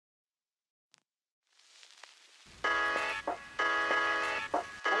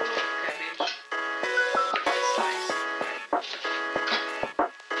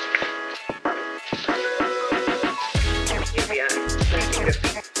Hello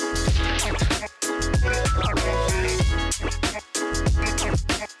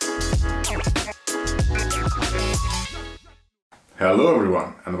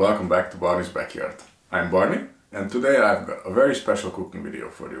everyone and welcome back to Barney's Backyard. I'm Barney and today I've got a very special cooking video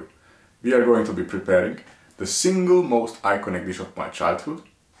for you. We are going to be preparing the single most iconic dish of my childhood,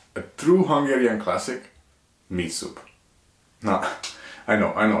 a true Hungarian classic, meat soup. Now, I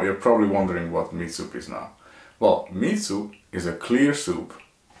know, you're probably wondering what meat soup is now. Well, meat soup is a clear soup,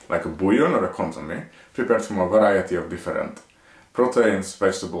 like a bouillon or a consommé, prepared from a variety of different proteins,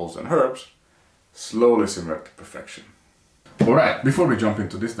 vegetables and herbs, slowly simmered to perfection. Alright, before we jump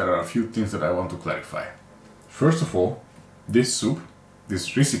into this, there are a few things that I want to clarify. First of all, this soup,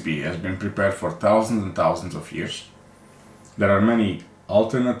 this recipe has been prepared for thousands and thousands of years. There are many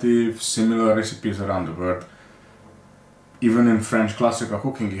alternative, similar recipes around the world. Even in French classical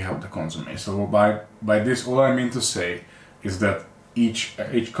cooking you have the consommé. So by this, all I mean to say is that each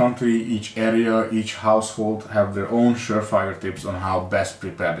country, each area, each household have their own surefire tips on how best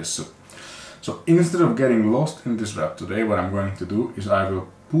prepare this soup. So instead of getting lost in this web today, what I'm going to do is I will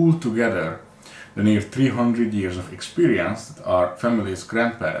pull together the near 300 years of experience that our family's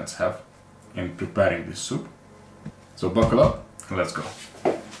grandparents have in preparing this soup. So buckle up and let's go.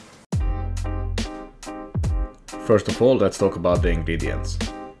 First of all, let's talk about the ingredients.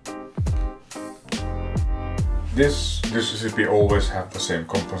 This recipe always has the same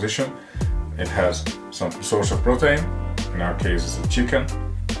composition. It has some source of protein, in our case it's a chicken.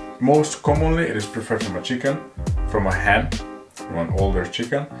 Most commonly it is preferred from a chicken, from a hen, from an older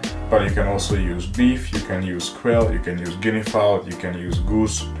chicken, but you can also use beef, you can use quail, you can use guinea fowl, you can use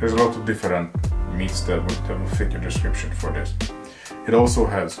goose. There's a lot of different meats that will fit your description for this. It also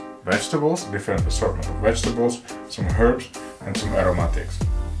has vegetables, different assortment of vegetables, some herbs and some aromatics.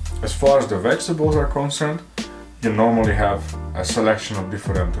 As far as the vegetables are concerned, you normally have a selection of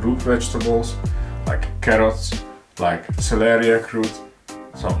different root vegetables, like carrots, like celeriac root,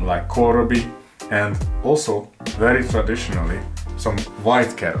 something like kohlrabi, and also, very traditionally, some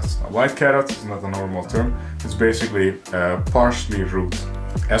white carrots. Now, white carrot is not a normal term, it's basically parsley root.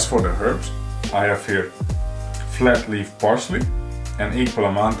 As for the herbs, I have here flat leaf parsley and equal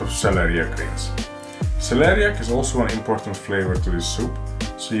amount of celeriac greens. Celeriac is also an important flavor to this soup,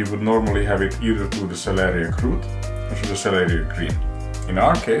 so you would normally have it either through the celeriac root or through the celeriac green. In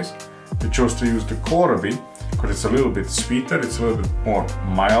our case, we chose to use the kohlrabi because it's a little bit sweeter, it's a little bit more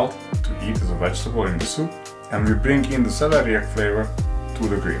mild to eat as a vegetable in the soup, and we bring in the celeriac flavor to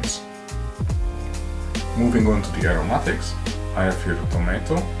the greens. Moving on to the aromatics, I have here a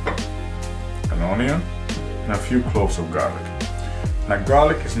tomato, an onion, and a few cloves of garlic. Now,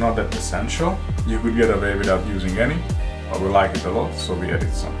 garlic is not that essential, you could get away without using any, but we like it a lot, so we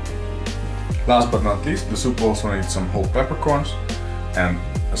added some. Last but not least, the soup also needs some whole peppercorns and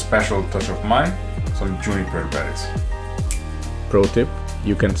a special touch of mine, some juniper berries. Pro tip,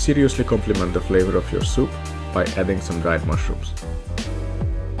 you can seriously complement the flavor of your soup by adding some dried mushrooms.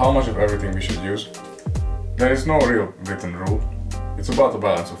 How much of everything we should use? There is no real written rule. It's about the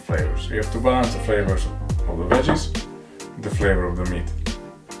balance of flavors. You have to balance the flavors of the veggies with the flavor of the meat.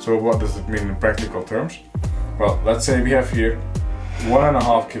 So what does it mean in practical terms? Well, let's say we have here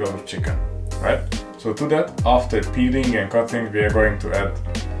 1.5 kilos of chicken, right? So to that, after peeling and cutting, we are going to add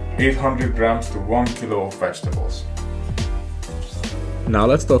 800 grams to 1 kilo of vegetables. Now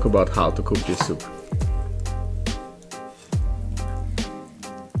let's talk about how to cook this soup.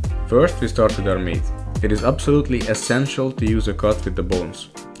 First, we start with our meat. It is absolutely essential to use a cut with the bones.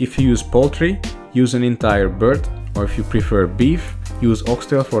 If you use poultry, use an entire bird, or if you prefer beef, use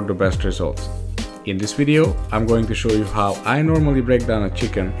oxtail for the best results. In this video, I'm going to show you how I normally break down a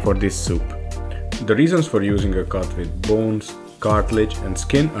chicken for this soup. The reasons for using a cut with bones, cartilage and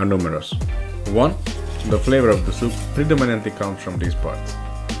skin are numerous. 1. The flavor of the soup predominantly comes from these parts.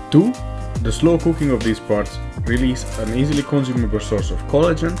 2. The slow cooking of these parts release an easily consumable source of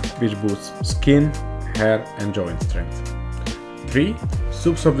collagen, which boosts skin, hair and joint strength. 3.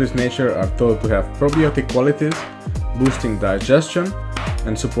 Soups of this nature are thought to have probiotic qualities, boosting digestion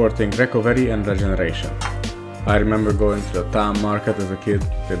and supporting recovery and regeneration. I remember going to the town market as a kid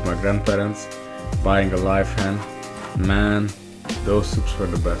with my grandparents, buying a live hen. Man, those soups were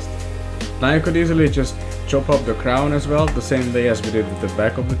the best. Now you could easily just chop up the crown as well, the same way as we did with the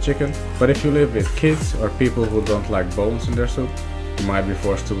back of the chicken, but if you live with kids or people who don't like bones in their soup, you might be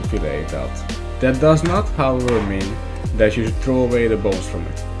forced to fillet it out. That does not, however, mean that you should throw away the bones from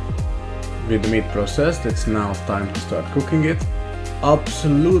it. With the meat processed, it's now time to start cooking it.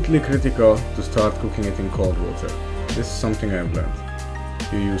 Absolutely critical to start cooking it in cold water. This is something I've learned.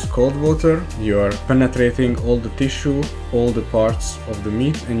 You use cold water, you are penetrating all the tissue, all the parts of the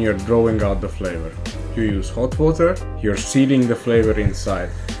meat, and you're drawing out the flavor. You use hot water, you're sealing the flavor inside.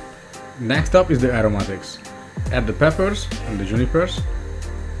 Next up is the aromatics. Add the peppers and the junipers.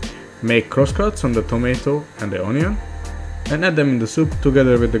 Make crosscuts on the tomato and the onion, and add them in the soup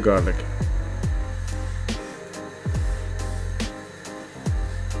together with the garlic.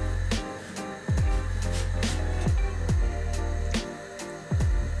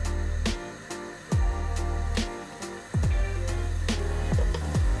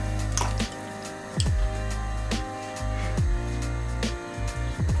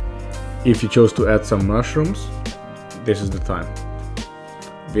 If you chose to add some mushrooms, this is the time.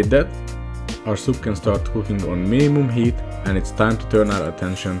 With that, our soup can start cooking on minimum heat, and it's time to turn our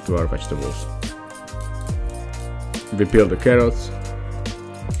attention to our vegetables. We peel the carrots,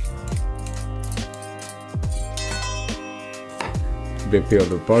 we peel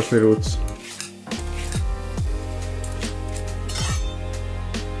the parsley roots,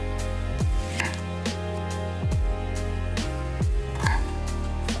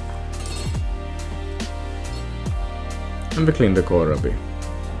 and we clean the kohlrabi.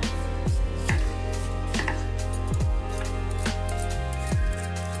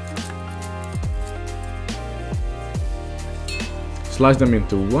 Slice them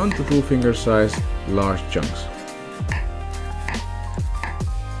into 1 to 2 finger size large chunks.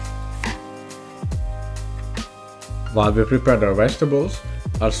 While we prepared our vegetables,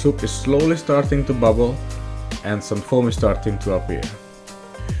 our soup is slowly starting to bubble and some foam is starting to appear.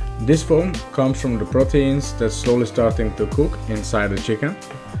 This foam comes from the proteins that's slowly starting to cook inside the chicken,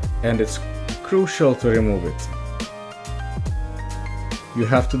 and it's crucial to remove it. You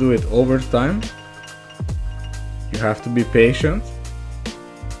have to do it over time, you have to be patient,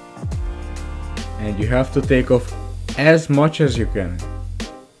 and you have to take off as much as you can.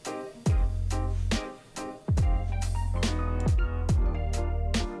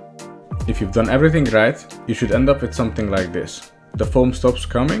 If you've done everything right, you should end up with something like this. The foam stops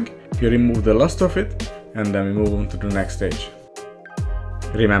coming, you remove the last of it, and then we move on to the next stage.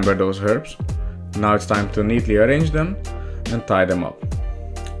 Remember those herbs? Now it's time to neatly arrange them and tie them up.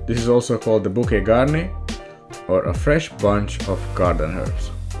 This is also called the Bouquet Garni, or a fresh bunch of garden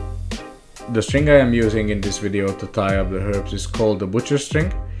herbs. The string I am using in this video to tie up the herbs is called the butcher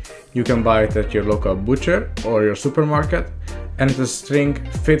string. You can buy it at your local butcher or your supermarket, and it's a string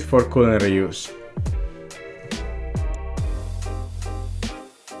fit for culinary use.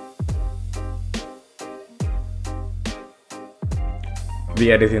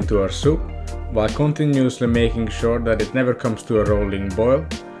 We add it into our soup, while continuously making sure that it never comes to a rolling boil,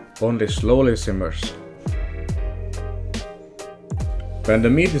 only slowly simmers. When the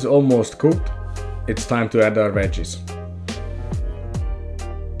meat is almost cooked, it's time to add our veggies.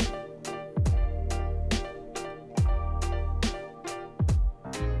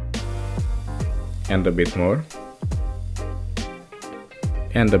 And a bit more.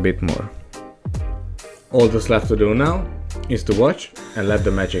 And a bit more. All that's left to do now is to watch and let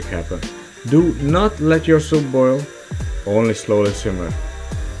the magic happen. Do not let your soup boil, only slowly simmer.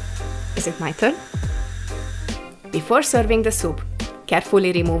 Is it my turn? Before serving the soup,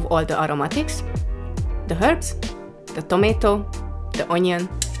 carefully remove all the aromatics, the herbs, the tomato, the onion,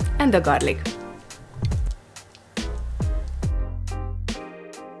 and the garlic.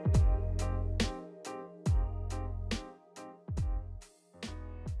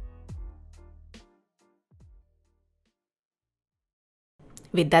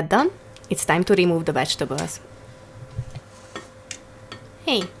 With that done, it's time to remove the vegetables.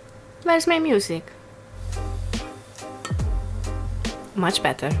 Hey, where's my music? Much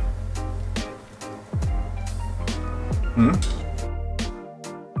better.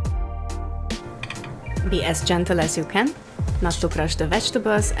 Be as gentle as you can, not to crush the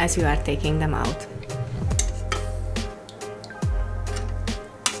vegetables as you are taking them out.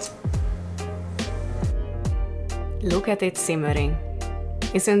 Look at it simmering.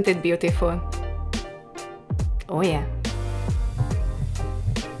 Isn't it beautiful? Oh yeah.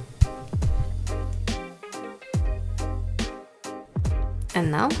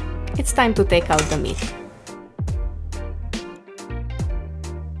 And now, it's time to take out the meat.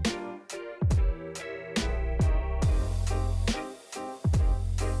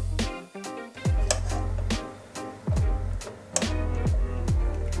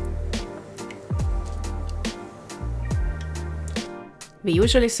 We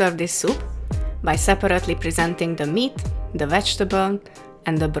usually serve this soup by separately presenting the meat, the vegetable,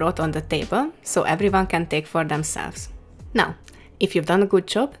 and the broth on the table, so everyone can take for themselves. Now, if you've done a good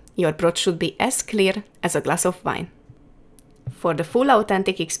job, your broth should be as clear as a glass of wine. For the full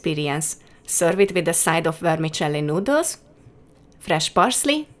authentic experience, serve it with a side of vermicelli noodles, fresh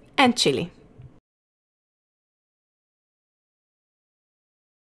parsley, and chili.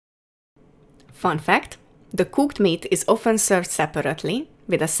 Fun fact, the cooked meat is often served separately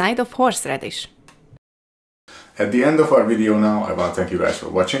with a side of horseradish. At the end of our video now, I want to thank you guys for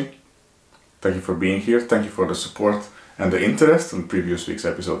watching. Thank you for being here. Thank you for the support and the interest in previous week's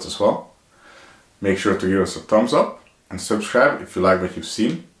episodes as well. Make sure to give us a thumbs up and subscribe if you like what you've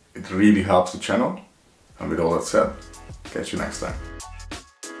seen. It really helps the channel. And with all that said, catch you next time.